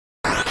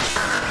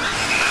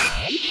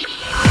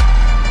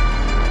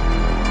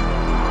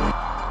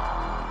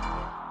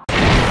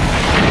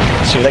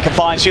See what they can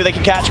find, see who they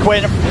can catch.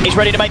 Quinn, he's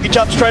ready to make the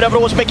jump straight over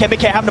towards Mickey.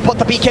 Mickey having to put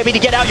the BKB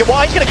to get out.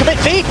 Yawar, he's going to commit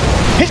D.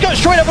 He's going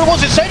straight over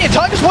towards Insania.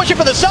 Tiger's watching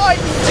for the side.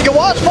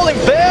 Yawar's falling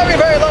very,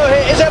 very low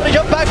here. He's able to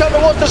jump back over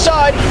towards the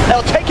side.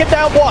 They'll take it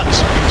down once.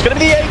 It's going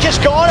to be the Aegis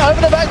gone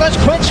over the backlines.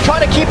 Quinn's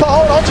trying to keep a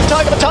hold on to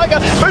Tiger. But Tiger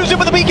moves in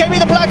with the BKB.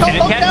 The Black Hole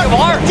locked down.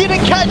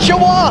 Didn't catch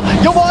Yawar.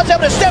 Yawar's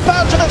able to step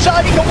out to the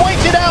side. He can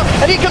wait it out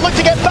and he can look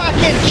to get back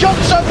in.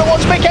 Jumps over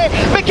towards Mickey.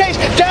 Mickey's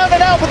down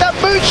and out with that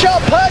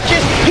moonshot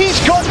purchase.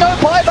 He's got no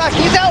buyback.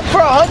 He's out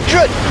for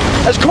 100.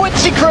 As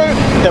Quincy crew,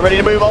 they're ready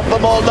to move on for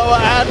more. Noah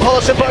and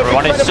Policy both.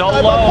 Everyone is so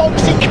low.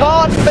 Foxy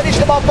can't finish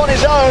them off on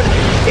his own.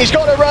 He's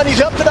got to run.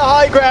 He's up to the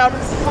high ground.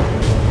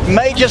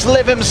 May just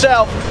live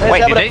himself.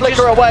 Wait, did they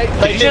flicker away.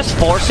 Did you just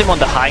force him on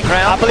the high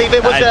ground? I believe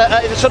it was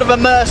a sort of a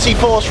mercy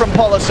force from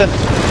Polisson.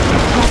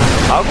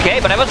 Okay,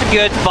 but that was a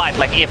good fight.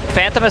 Like, if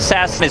Phantom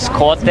Assassin is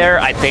caught there,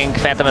 I think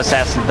Phantom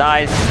Assassin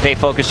died. They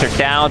focused her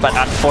down, but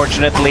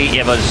unfortunately,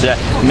 it was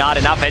not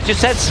enough. As you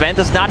said, Sven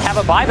does not have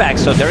a buyback,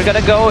 so they're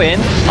gonna go in.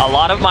 A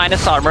lot of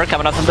minus armor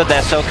coming up from the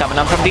Deso, coming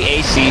up from the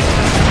AC.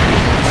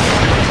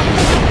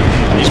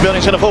 These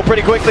buildings gonna fall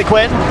pretty quickly,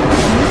 Quinn.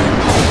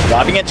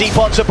 Diving in deep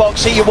onto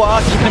Boxy,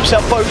 Yawar keeping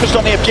himself focused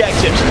on the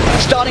objectives.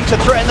 Starting to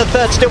threaten the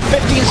third, still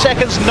 15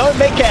 seconds, no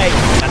Mickey.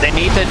 And they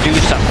need to do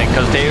something,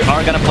 because they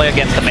are going to play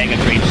against the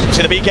Mega Creeps.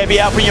 See the BKB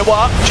out for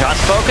Yawar.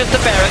 Just focus the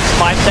barracks,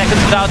 5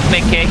 seconds without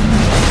Mickey.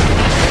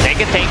 They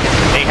can take it,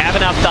 they have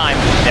enough time.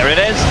 There it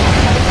is.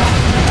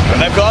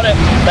 And they've got it.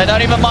 They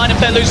don't even mind if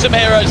they lose some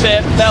heroes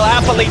here. They'll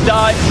happily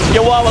die.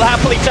 Yawar will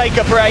happily take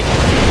a break.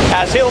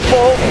 As he'll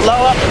fall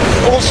lower,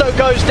 also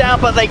goes down,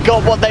 but they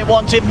got what they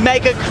wanted.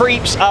 Mega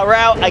Creeps are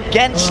out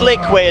against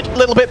Liquid. A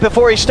little bit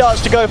before he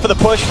starts to go for the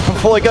push,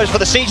 before he goes for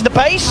the siege. The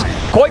pace,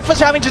 Koifa's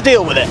having to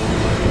deal with it.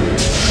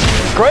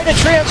 Greater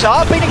Treants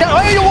are beating down.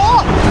 Oh,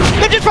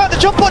 Yawar! They just found the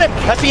jump on him.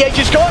 That's the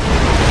Aegis gone.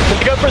 Going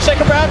to go for a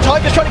second round.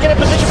 Tiger's trying to get in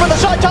position from the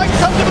side. Tiger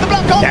comes in with the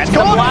Black Hole. That's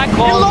the Black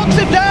Hole. He locks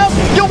him down.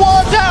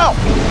 Yawar's out.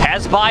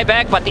 Has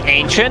buyback, but the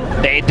Ancient,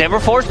 they were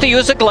forced to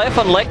use a glyph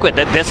on Liquid.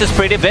 This is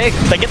pretty big.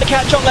 They get the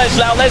catch on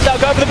Leslau. Leslau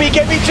go for the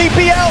BKB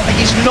TPL.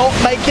 He's not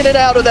making it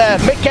out of there.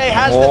 Mickey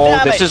has the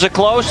damage. This is a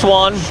close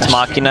one.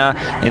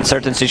 Machina in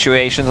certain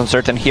situations, on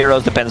certain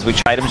heroes, depends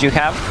which items you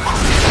have.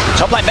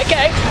 Top lane,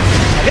 Mickey.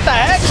 Get the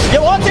Hex.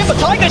 Yawar's in, but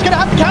Tiger's going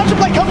to have the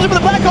counterplay. Comes in with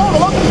the Black Hole to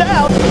lock him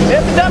down. They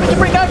have the damage to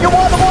bring down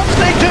Yawar the ones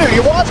they do.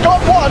 Yawar's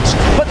gone once,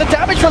 but the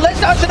damage from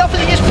Lesnau's enough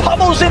that he just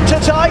pummels into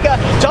Tiger.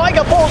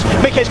 Tiger falls.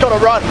 Mickey's got to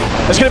run.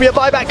 There's going to be a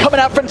buyback coming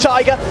out from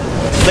Tiger.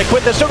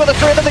 Liquid, they've still got the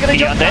three of them. They're going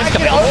to jump back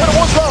in over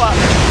towards lower.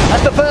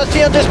 That's the first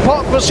Tian disc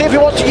pop. We'll see if he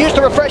wants to use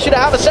the refresher to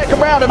have a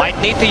second round. Might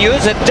need to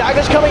use it.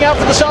 Dagger's coming out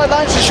from the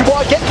sidelines. So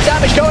Yawar get the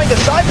damage going.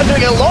 The Cypher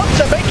doing a lot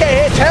to Mickey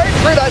here, tearing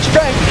through that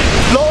strength.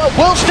 Lower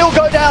will still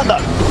go down though.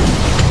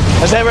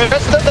 As they're ready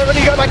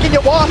to go back in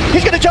Yawar.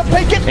 He's going to jump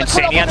in, gets the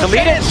Insania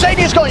deleted.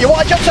 Insania's gone.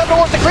 Yawar jumps over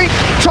towards the creep,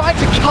 trying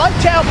to kite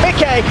down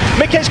Mickey.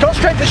 Mickey's got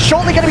strength is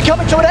shortly going to be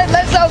coming to an end.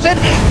 Leslau's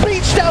in,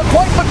 beats down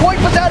Koifa.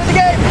 Koifa's out of the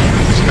game.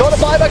 He's got a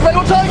buyback. Red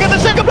Tiger,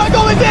 the second Black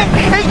Hole is in.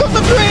 He's got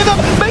the three of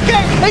them. Mickey,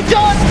 he's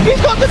done.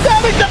 He's got the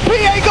damage. The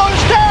PA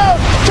goes down.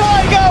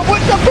 Tiger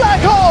with the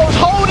Black Holes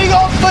holding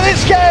on for this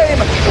game.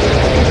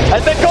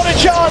 As they've got a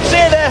chance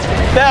here,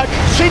 they're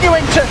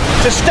continuing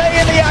to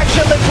stay in the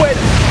action, Liquid.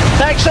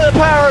 Thanks to the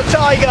power of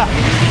Tiger.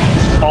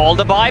 All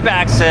the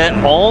buybacks,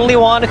 only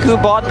one who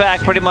bought back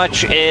pretty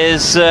much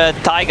is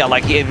Tiger,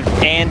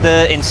 and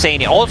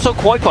Insania. Also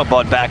Koifa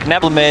bought back.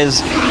 Problem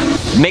is,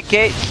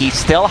 Mickey, he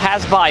still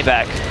has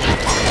buyback.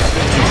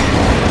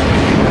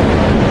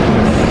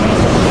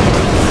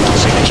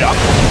 See the jump.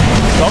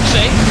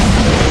 Foxy.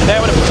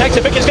 There with a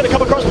protector. Mickey's going to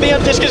come across the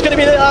end. Disc is going to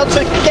be able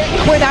to get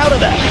Quinn out of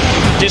there.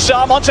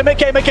 Disarm onto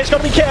Mickey. Mickey's got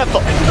to be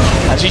careful.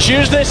 As he's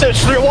used this, he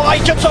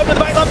jumps over the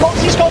backline.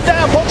 Boxy's gone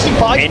down. Boxy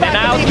bites back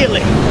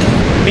immediately.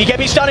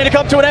 BKB's starting to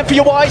come to an end for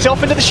Yawar. He's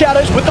off into the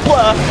shadows with the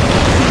blur.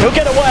 He'll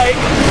get away.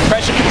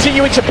 Pressure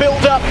continuing to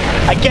build up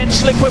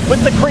against Liquid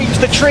with the creeps.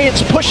 The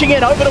Treants pushing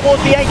in over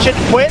towards the Ancient.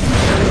 Quinn.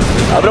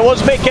 Over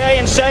towards Mickey.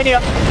 Insania.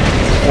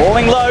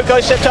 Walling low,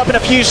 goes set up in a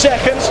few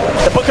seconds.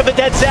 The Book of the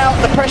Dead's out,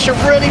 the pressure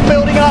really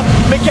building up.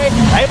 Mickey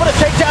able to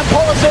take down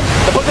Polisson.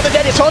 The Book of the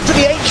Dead is onto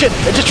the Ancient.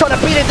 They're just trying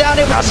to beat it down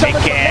here with the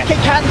summons. Mickey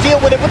can't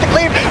deal with it with the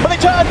cleave, but they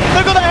turn,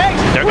 they've got the Hex.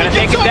 They're going to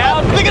take him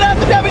down. They're going to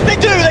have the damage,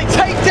 they do. They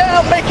take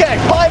down Mickey.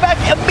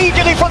 Buyback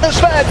immediately from the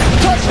Sven.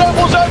 Touch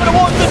snowballs over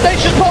towards the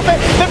Nation's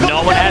Prophet.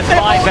 No one has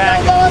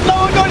buyback.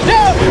 No one goes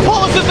down.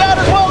 Polisson's out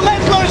as well.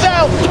 Leslau's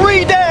out.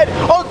 3 dead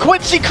on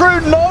Quincy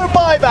crew, no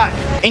buyback.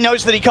 He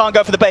knows that he can't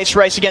go for the base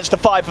race against the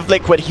 5 of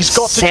Liquid. He's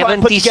got to try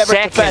and put together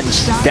a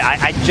defense.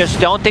 I just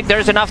don't think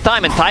there's enough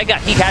time. And Tiger,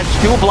 he has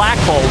 2 Black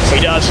Holes.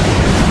 He does.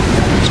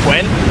 It's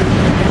Quinn.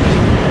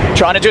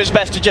 Trying to do his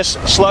best to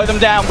just slow them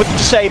down with the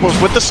disables,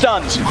 with the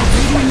stuns.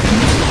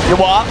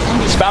 Yawar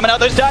spamming out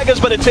those daggers,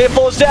 but the tier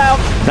 4's down.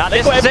 Now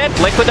this is it.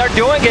 Liquid are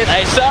doing it.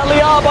 They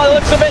certainly are by the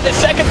looks of it. The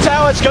second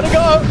tower is going to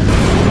go.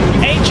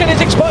 Ancient is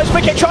exposed.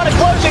 Mickey trying to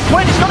close it.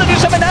 Quinn is going to do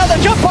something now.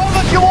 They jump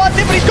over Yawar,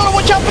 but he's got to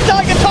watch out for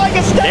Tiger.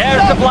 Tiger steps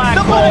There's up. the Black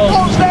Hole. The Black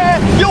Hole's there.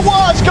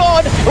 Yawar's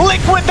gone.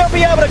 Liquid, they'll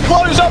be able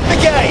throws up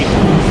the game.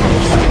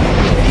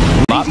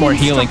 A lot more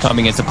healing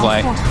coming into play,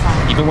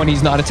 even when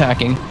he's not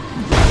attacking.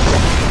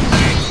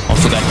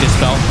 Also that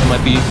dispel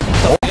might be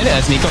in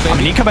as Nico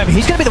Baby. Nico Baby,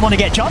 he's going to be the one to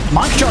get jumped.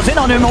 Mike Control's in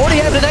on him,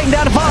 already able to take him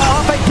down to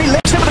half HP.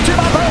 Lips him with a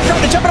 2-man barrel,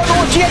 trying to jump it over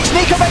towards GH.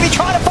 Nico Baby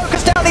trying to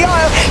focus down the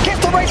IO, gets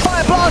the range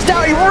fire blast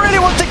out. He really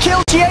wants to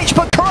kill GH,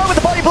 but Kuro with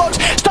the body blocks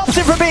stops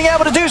him from being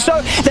able to do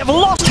so. They've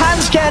lost hand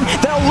scan,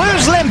 they'll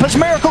lose limp as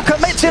Miracle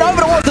commits it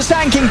over towards the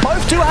Sand King.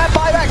 Both two have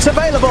buybacks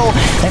available.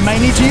 They may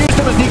need to use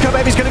them as Nico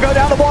Baby's going to go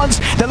down the once.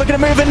 They're looking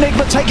to move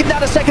Enigma, take him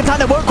down a second time.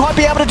 They won't quite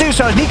be able to do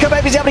so. As Nico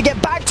Baby's able to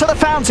get back to the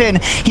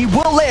fountain. He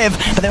will live,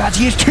 but they've had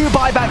to use 2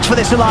 buybacks for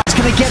this alliance.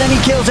 Can they get any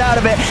kills out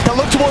of it? They'll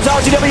look towards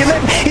RTW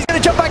Limp. He's going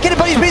to jump back in,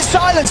 but he's been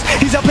silenced.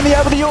 He's up in the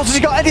air with the Yules. Has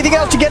he got anything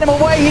else to get him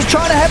away? He's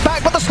trying to head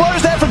back, but the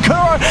slow's there from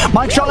Kuro.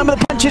 Mike shot him with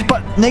the punches,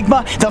 but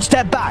Enigma, they'll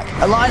step back.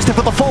 Alliance, they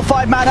put the full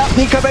 5-man up.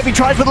 Nico Baby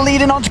tries with the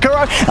lead in onto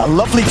Kuro. A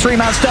lovely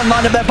 3-man stun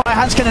lined up there by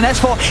Hanskin and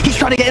S4. He's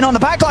trying to get in on the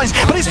backlines,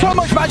 but it's so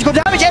much magical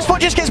damage. S4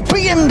 just gets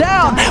beaten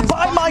down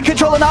by Mind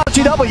Control and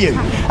RTW.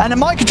 And in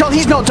Mind Control,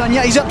 he's not done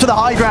yet. He's up to the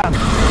high ground.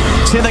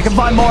 See if they can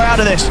find more out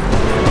of this.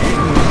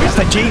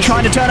 FNG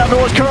trying to turn up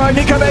towards Kuro.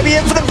 Nico Baby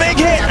in for the big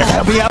hit.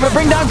 They'll be able to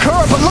bring down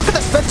Kuro, but look at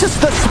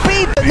just the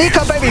speed that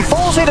Nico Baby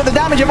falls into the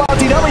damage of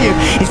RTW.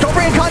 He's got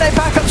reincarnate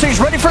back up, so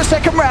he's ready for a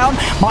second round.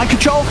 Mind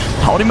Control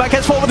holding back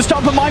S4 with the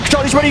stomp, and Mind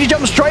Control, he's ready to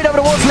jump straight over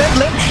towards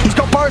Limp. He's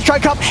got Burrow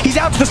Strike up, he's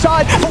out to the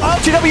side, but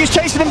RTW is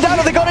chasing him down.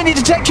 Have they got any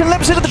detection?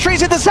 Limp's into the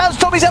trees, into the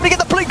sandstorm. He's able to get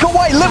the blink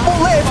away. Limp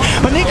will live,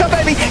 but Nico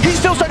Baby, he's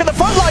still stuck in the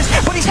front lines,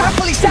 but he's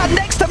happily sat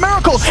next to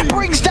Miracle.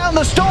 Brings down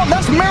the storm.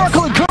 That's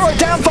Miracle and Kuro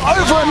down for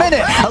over a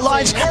minute.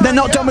 Alliance, they're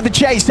not done with the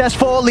chase.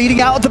 S4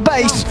 leading out of the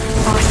base.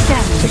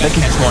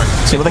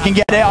 See what they can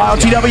get there.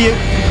 RTW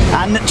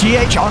and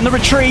GH on the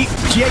retreat.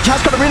 GH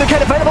has got a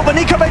relocate available, but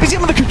Nico Baby's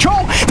in with the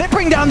control. They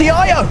bring down the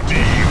IO.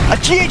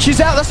 GH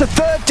is out. That's the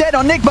 3rd dead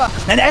on Nigma.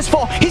 And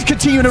S4, he's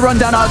continuing to run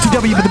down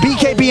RTW, but the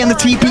BKB and the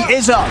TP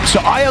is up. So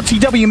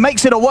ILTW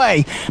makes it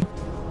away.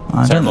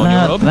 I don't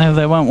know. No,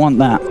 they won't want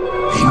that.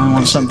 They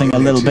want something a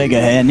little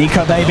bigger here.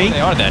 Nico Baby.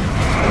 They are dead.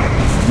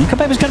 Nico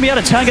Baby's going to be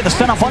able to turn, get the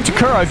stun off onto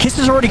Kuro. Kiss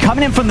is already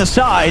coming in from the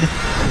side.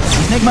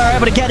 Enigma are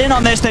able to get in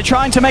on this. They're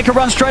trying to make a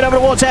run straight over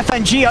towards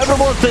FNG, over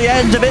towards the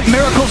end of it.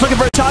 Miracle's looking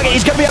for a target.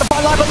 He's going to be able to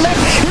find life on Limp.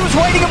 He was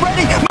waiting and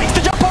ready. Makes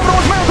the jump over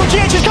towards Miracle.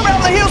 GH is coming out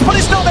of the heels, but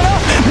it's not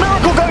enough.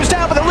 Miracle goes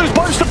down, but they lose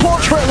both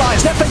supports for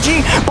Alliance.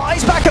 FNG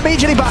buys back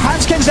immediately, but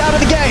Hanskin's out of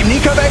the game.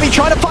 Nico Baby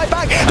trying to fight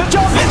back. The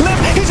jump, Limp,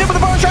 he's in with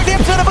the Burrow Strike, the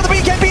episode of the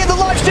BKB, and the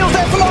life steals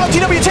there from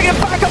RTW, taking it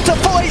back up to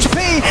full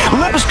HP.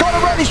 Limp's got it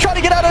ready. He's trying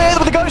to get out of here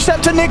with the Ghost Step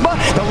to Nigma.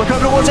 They'll look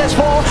over towards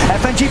S4.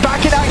 FNG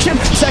back in action.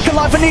 Second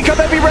life for Nico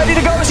Baby, ready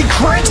to go as he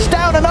crits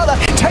down another.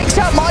 Takes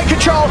out Mind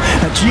Control.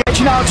 And GH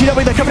and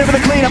RTW, they're coming in for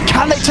the cleanup.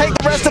 Can they take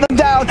the rest of them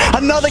down?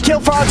 Another kill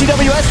for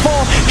RTW.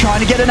 S4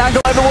 trying to get an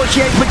angle over towards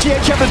GH, but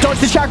GH has to dodge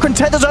the chakra and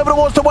tethers over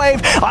towards the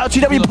wave.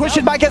 RTW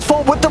pushes back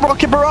S4 with the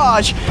rocket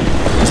barrage.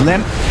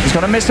 Limp, he's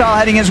got a missile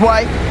heading his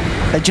way.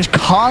 They just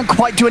can't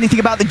quite do anything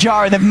about the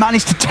Jari. They've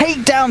managed to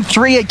take down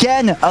 3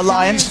 again,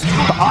 Alliance.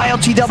 But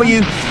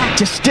ILTW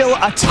just still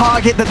a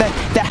target that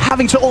they're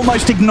having to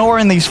almost ignore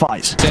in these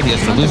fights.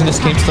 Yes, they're losing this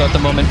game still at the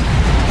moment.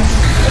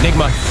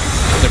 Enigma,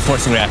 they're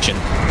forcing reaction.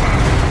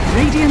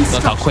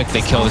 Look how quick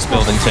they kill this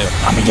building too.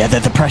 I mean, yeah,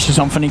 the pressure's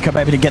on for Nico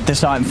Baby to get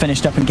this item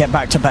finished up and get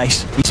back to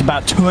base. He's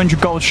about 200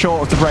 gold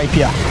short of the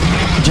Rapier.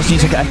 He just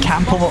needs to get a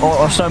camp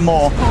or so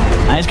more.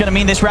 And it's going to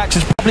mean this Rax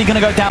is probably going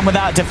to go down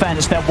without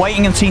defense. They're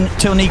waiting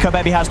until Nico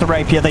Baby has the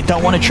Rapier. They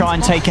don't want to try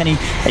and take any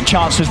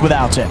chances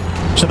without it.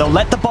 So they'll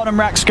let the bottom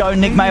Rax go.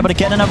 Nigma able to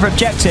get another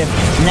objective.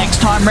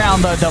 Next time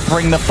round, though, they'll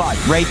bring the fight.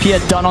 Rapier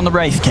done on the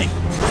Wraith King.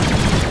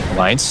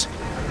 Alliance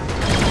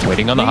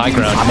waiting on the high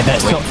ground. I mean,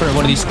 they're still for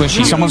one of these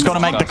squishies. Someone's got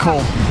to make the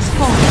call.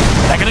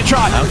 They're going to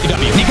try.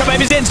 Nico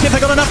Baby's in. See if they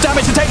got enough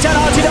damage to take down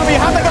RTW.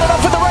 Have they got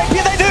enough with the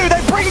Rapier? They do.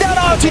 They bring down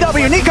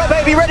RTW. Nico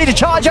Baby ready to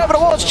charge over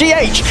towards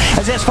GH.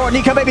 As S4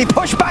 and Nico Baby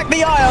push back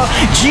the IO.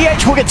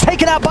 GH will get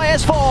taken out by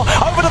S4.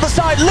 Over to the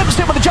side. Limps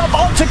it with a jump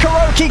onto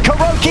Kuroki.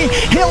 Kuroki,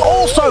 he'll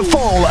also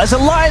fall. As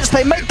Alliance,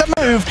 they make the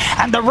move.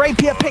 And the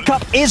Rapier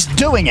pickup is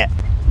doing it.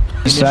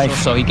 Safe.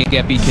 So he can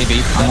get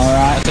BKB.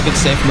 Alright. That's a good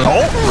safe move.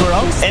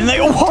 Oh, and they,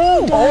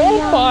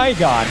 oh my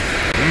god.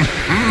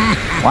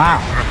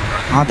 Wow.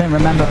 I didn't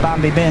remember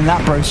Bambi being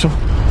that brutal.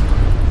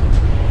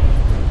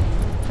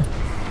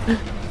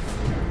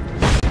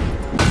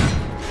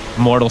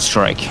 Mortal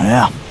strike.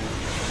 Yeah.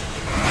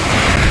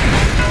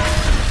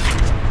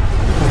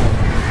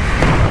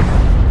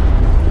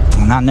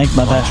 And that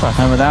Nigma there,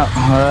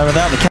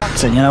 without the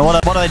captain, you know,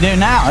 what do they do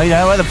now? You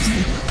know,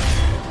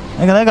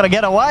 they've got to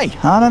get away.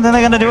 I don't think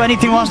they're going to do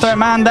anything once they're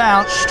man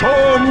down.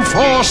 Storm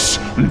Force,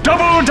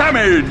 double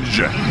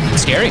damage!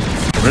 It's scary.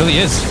 It really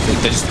is.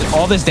 There's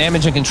all this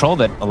damage and control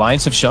that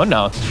Alliance have shown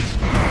now.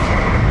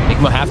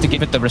 Enigma have to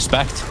give it the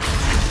respect.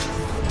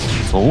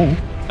 Oh,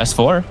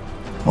 S4.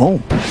 Oh,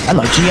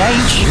 hello,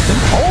 GH.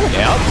 Oh,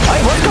 yeah.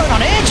 Hey, what's going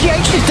on here?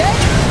 GH is dead.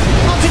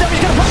 RTW's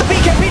going to put the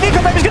BKB. Nico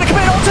Baby's going to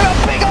commit onto a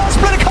big arse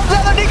splitter. Comes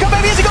out there. Nico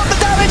Baby hasn't got the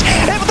damage.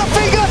 Hit with the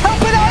finger.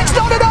 Help it out. It's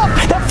not enough.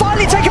 They'll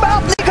finally take him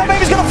out.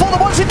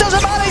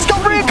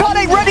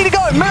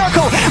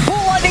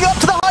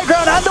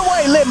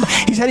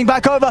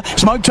 back over,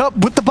 smoked up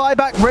with the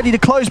buyback, ready to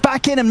close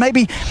back in and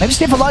maybe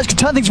see if Elias can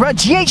turn things around.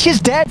 GH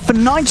is dead for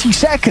 90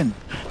 seconds.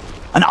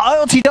 And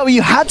ILTW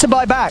had to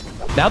buy back.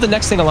 Now the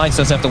next thing Alliance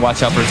does have to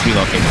watch out for is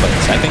relocate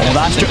players. I think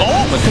that's true.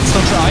 But can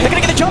still try. They're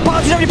going to get the jump on.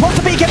 ILTW points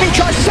the BKB,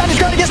 tries to stand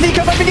his ground against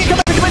Nico. Maybe Nico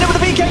maybe coming in with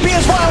the BKB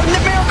as well. And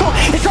the Miracle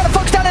is trying to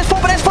focus down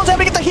S4, but S4's able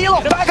to get the heal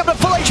off. Back up to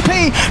full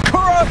HP.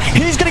 Kuro,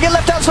 he's going to get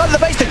left outside of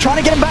the base. They're trying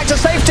to get him back to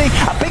safety.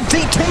 A big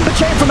deep timber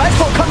chain from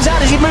S4 comes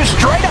out as he moves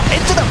straight up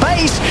into the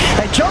base.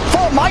 They jump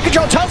for Mind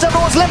Control, turns over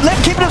towards Limp.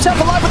 Limp keeping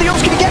himself alive with the Orcs.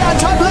 Can he get out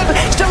in time? Limp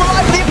still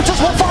alive, but the impetus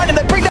will find him.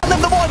 They bring down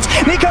Limp the once.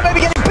 Nico maybe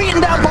getting beaten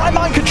down by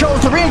Mind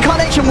Controls. The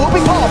reincarnation will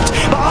be popped.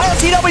 But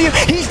ILTW,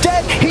 he's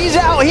dead, he's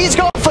out, he's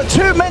gone for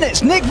 2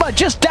 minutes. Nigma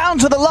just down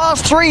to the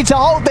last 3 to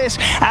hold this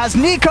as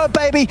Nico,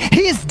 baby,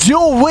 he's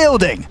dual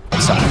wielding.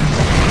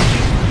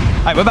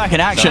 Alright, we're back in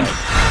action.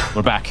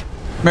 We're back.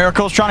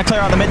 Miracle's trying to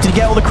clear out the mid. Did he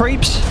get all the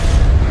creeps?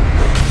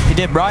 He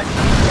did, right?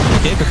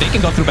 He did, but they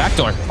can go through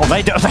backdoor. Oh,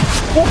 they do.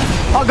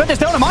 Oh, goodness,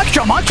 they're on a Mind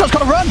Control. Mind Control's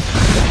got to run.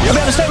 He'll be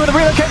able to stay with the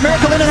relocate.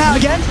 Miracle in and out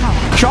again.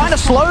 Trying to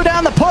slow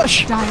down the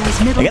push.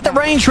 They get the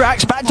range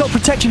racks. Backdoor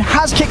protection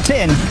has kicked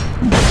in.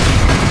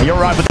 You're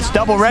right with this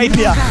double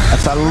rapier.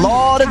 That's a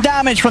lot of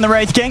damage from the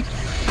Wraith King.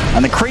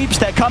 And the creeps,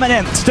 they're coming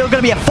in. Still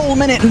going to be a full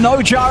minute,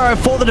 no gyro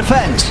for the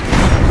defense.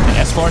 And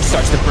S4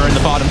 starts to burn the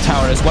bottom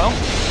tower as well.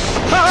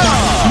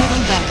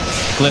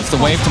 Glyph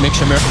the wave to make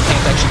sure Miracle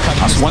can't actually cut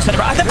it. One step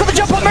around. They put the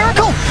jump on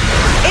Miracle.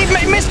 He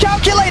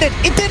miscalculated.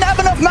 It didn't have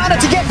enough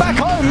mana to get back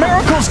home.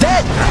 Miracle's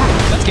dead.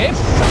 That's game.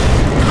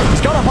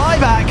 He's got a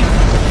buyback.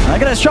 They're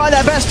going to try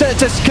their best to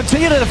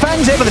continue to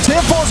defend here, but the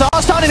tier 4s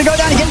are starting to go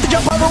down. He gets the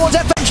jump over towards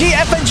FNG.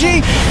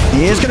 FNG,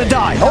 he is going to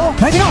die. Oh,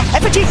 maybe not.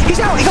 FNG, he's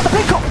out. He got the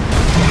pickle.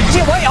 Is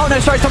he away? Oh, no,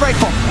 sorry, it's the Wraith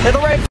form. The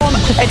Wraith form.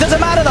 It doesn't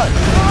matter, though.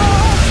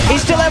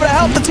 He's still able to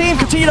help the team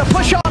continue to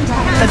push on.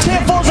 The tier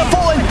 4s are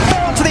falling.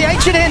 They're onto the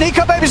ancient here.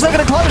 Nico Baby's looking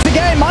to close the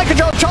game. Mind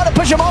Control trying to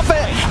push him off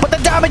it, but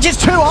the damage is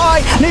too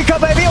high. Nico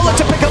Baby will look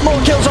to pick up more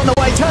kills on the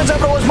way. Turns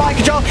over towards Mind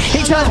Control.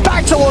 He turns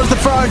back towards the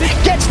throne.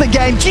 Gets the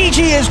game.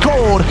 GG is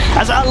called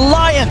as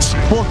Alliance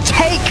will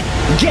take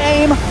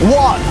game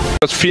 1.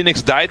 Because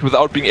Phoenix died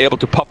without being able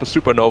to pop a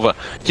supernova.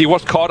 He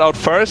was caught out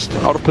first,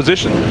 out of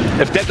position.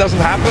 If that doesn't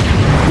happen,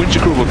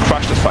 Winchi Crew will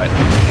crush this fight.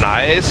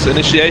 Nice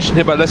initiation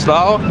here by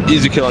Leslau.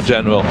 Easy kill on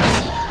General.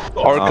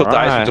 Oracle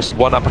dies with just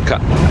one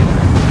uppercut.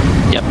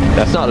 Yep,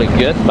 that's not looking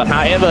good. But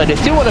however, they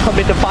still want to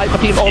commit the fight for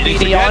Team OB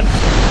Neon.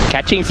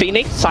 Catching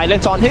Phoenix,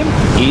 silence on him,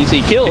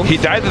 easy kill. He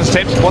died in the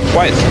same spot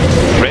twice.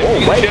 Wait.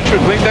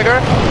 Blink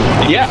Dagger.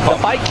 Yeah, the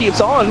fight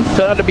keeps on.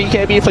 Turn on the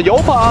BKB for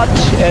Yopart.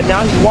 And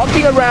now he's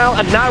walking around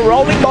and now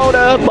rolling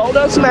Boulder.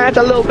 Boulder smash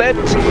a little bit.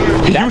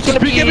 He used his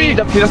BKB. He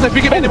doesn't have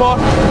BKB anymore.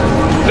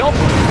 Nope.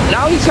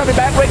 Now he's coming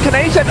back with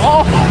Reincarnation.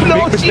 Oh,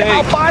 no, see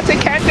how fast they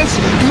can just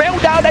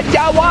melt down that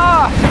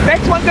Jawa.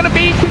 Next one gonna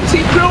be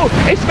Quincy Crew.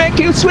 It's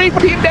making sweep for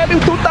Team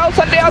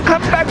W2000. They are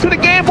coming back to the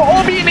game for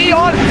OB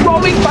Neon.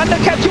 Rolling Thunder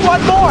catching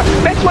one more.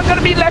 Next one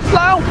gonna be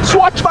Leslau.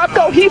 Swatch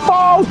Bucko, he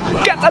falls.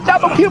 Get a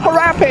double kill for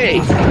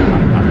Rampage.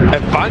 A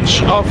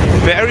bunch of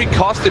very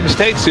costly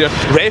mistakes here.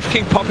 Wraith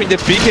King popping that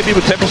BKB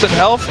with 10%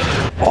 health.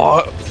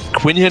 Oh,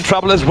 Quinn in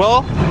trouble as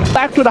well.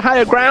 Back to the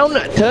higher ground,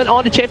 turn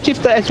on the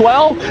shapeshifter as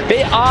well.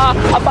 They are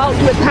about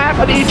to attack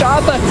on each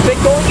other.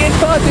 They're going in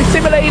first, they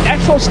simulate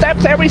actual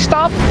steps, every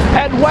stop,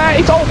 and where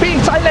it's all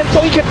being silent so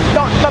he can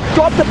not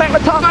drop the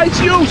magnetize.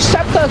 You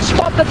Scepter,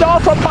 stop the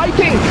door from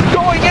fighting.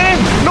 Going in,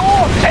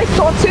 no,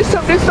 Exxon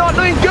system is not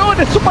doing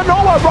good. The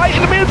Supernova right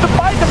in the middle of the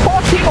fight. The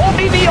 14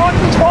 only Neon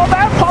for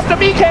that. Pop the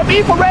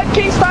BKB for Red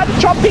King, start to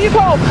chop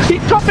people. He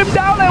chop him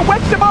down and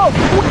whack them out.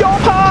 Your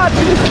card,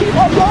 just keep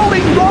on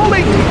rolling.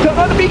 Turn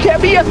on the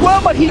BKB as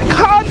well, but he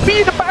can't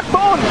be the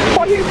backbone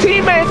for his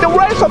teammate. The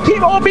rest of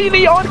Team OB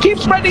Neon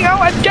keeps spreading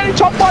out and getting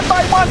chopped one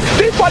by one.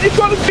 This one is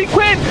going to be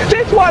Quinn.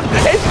 This one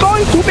is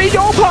going to be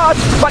your part.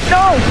 But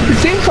no, it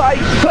seems like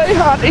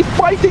Playhard is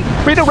fighting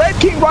with the Red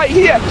King right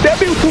here.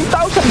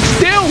 W2000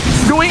 still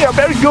doing a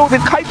very good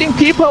with kiting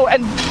people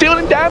and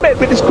dealing damage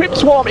with his Crypt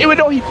Swarm, even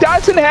though he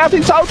doesn't have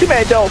his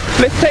ultimate though.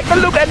 Let's take a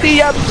look at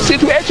the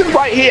situation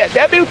right here.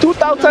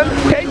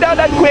 W2000 take down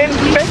that Quinn.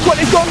 Next one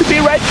is going to be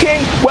Red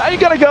King. Where are you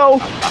gonna go?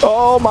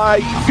 Oh my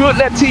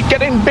goodness, he's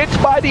getting bit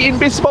by the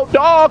invisible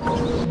dog.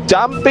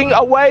 Jumping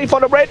away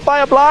from the red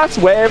fire blast.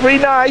 Very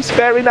nice,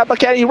 but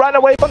can he run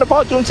away from the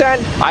Fortune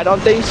Sand? I don't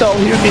think so.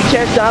 He'll be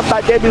chased down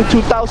by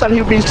W2000.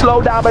 He'll be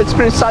slowed down by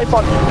Spirit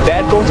Siphon.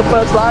 There goes the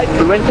first life.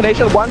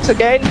 Reincarnation once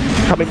again.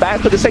 Coming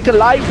back to the second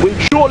life. Will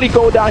surely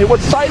go down. He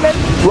was silent.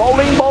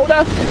 Rolling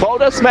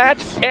Boulder smash,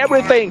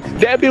 everything.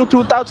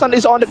 W2000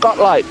 is on the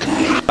godlike.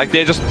 Like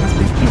they're just,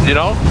 you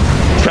know,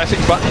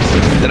 pressing buttons.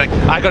 They're like,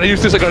 I gotta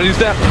use this, I gotta use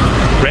that.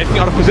 Rating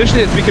out of position,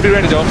 it's BKB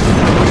ready though.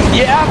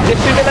 Yeah, they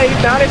simulate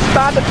now. They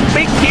start a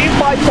big team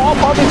fight. 4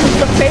 popping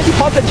system, safety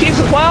pop the cheese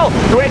as well.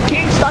 Red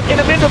King stuck in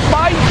the middle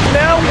fight.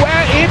 Now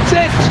where is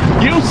it?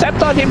 You Scepter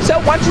based on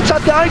himself. Once it's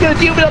shut down, he's gonna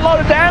deal with a lot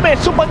of damage.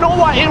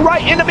 Supernova in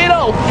right in the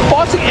middle,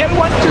 forcing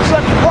everyone to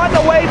run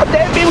away. But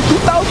Devil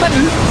 2000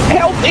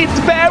 health is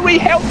very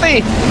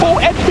healthy. Full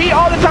HP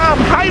all the time.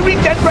 High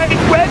ring that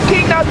Red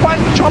King now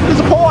trying to chop the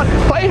support.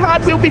 Play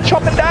hard will be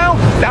chopping down.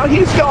 Now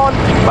he's gone,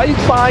 but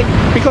he's fine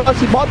because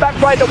he bought back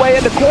right away,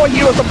 and the core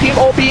heroes of Team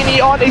OB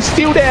Neon is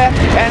still there,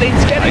 and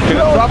it's getting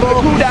close to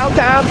the crew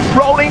downtown.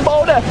 Rolling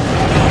boulder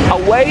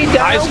away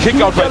down nice kick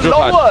out by to the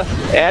lower,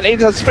 and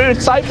it's a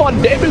Spirit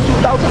Siphon. Devil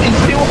 2000 is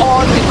still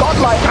on the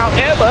Godlight.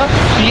 However,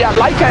 the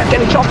Lycan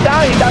getting chopped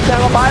down. He doesn't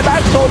have a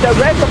buyback, so the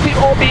rest of Team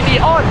OB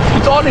Neon,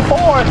 it's only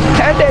 4.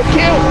 Can they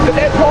kill the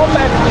Dead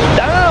Proman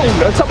down?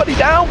 Somebody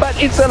down, but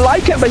it's a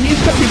Lycan, but he's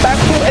going to be back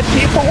to at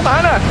Team Full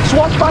Mana.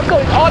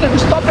 Swashbuckler in order to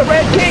stop the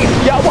Red King.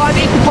 Yawa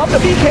needs to pop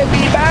the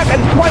BKB back and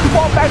try to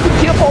fall back to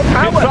Team Full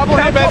Tower. Now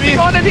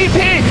on the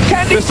DP.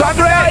 Can the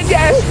Sunray?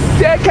 Yes,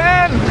 they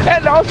can.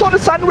 And also the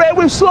Sunray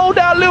will slow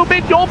down a little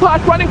bit.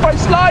 Yopard running for a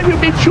slide will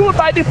be chewed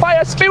by the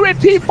Fire Spirit.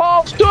 He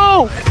falls too.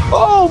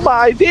 Oh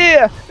my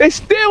dear. They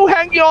still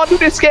hanging on to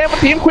this game of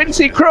Team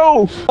Quincy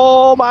crew.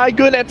 Oh my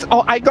goodness.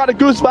 Oh, I got a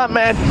goosebump,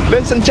 man.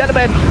 Ladies and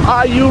gentlemen,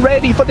 are you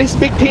ready for this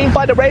big team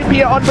fight? The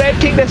Rapier on Red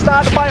King. They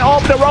start to fight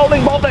off the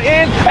rolling boulder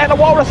in, and the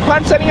Walrus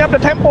Punch setting up the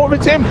tempo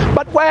with him.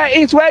 But where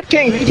is Red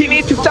King? He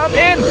needs to jump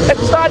in and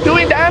start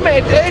doing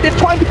damage. It is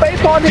trying to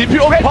base on him.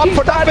 Red King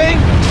for nothing.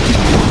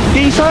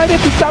 Decided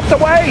to jump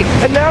away,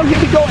 and now here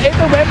we go.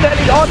 Ender Remnant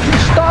is on to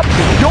stop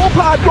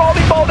Yopard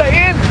rolling boulder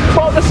in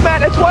from the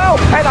smash as well,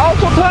 and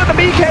also turn the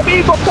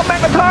BKB from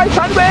Magnetai.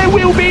 Sunray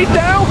will be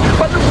down,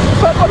 but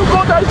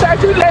Goda is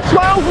actually less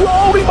well.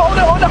 Rolling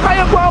boulder on the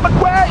higher ground, but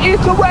where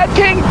is the Red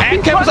King?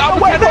 And comes out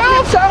away from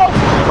himself.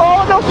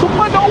 Oh no,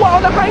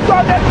 Supernova on the high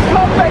ground. That's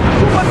perfect.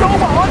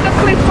 Supernova on the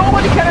cliff.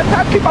 Nobody can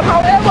attack him, but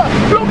however,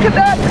 look at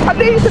that. A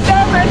decent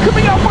damage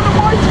coming out from the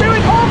Void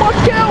Spirit.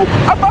 Almost killed.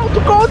 About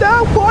to go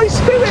down. Void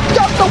Spirit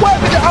just away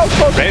with the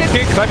outpost.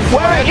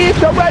 Where is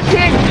the Red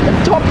King?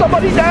 Top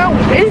somebody down.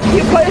 Is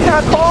he playing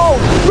handball?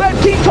 Red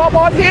King top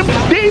on him.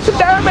 Decent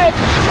damage.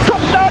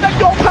 Comes down and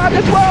go pad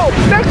as well.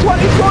 Next one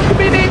is going to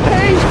be DP.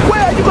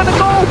 Where are you going to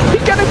go?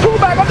 He's getting pulled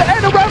back on the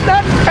end around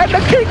that. And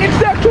the King is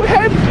next to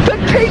him. The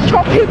King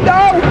chopped him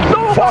down.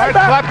 No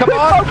buyback.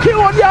 Critical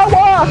kill on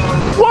Yawa.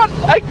 What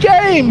a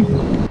game.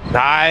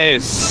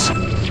 Nice.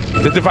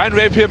 The Divine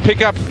Rapier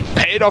pickup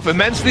paid off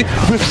immensely.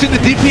 We've seen the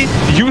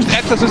DP used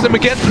Exorcism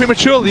again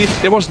prematurely.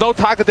 There was no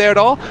target there at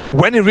all.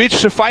 When he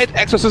reached the fight,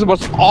 Exorcism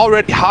was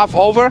already half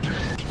over.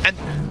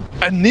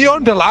 And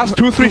Neon, the last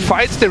 2-3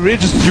 fights, they really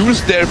just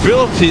used their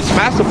abilities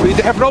massively.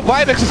 They have no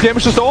buybacks. This game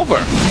is just over.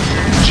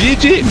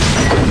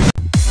 GG.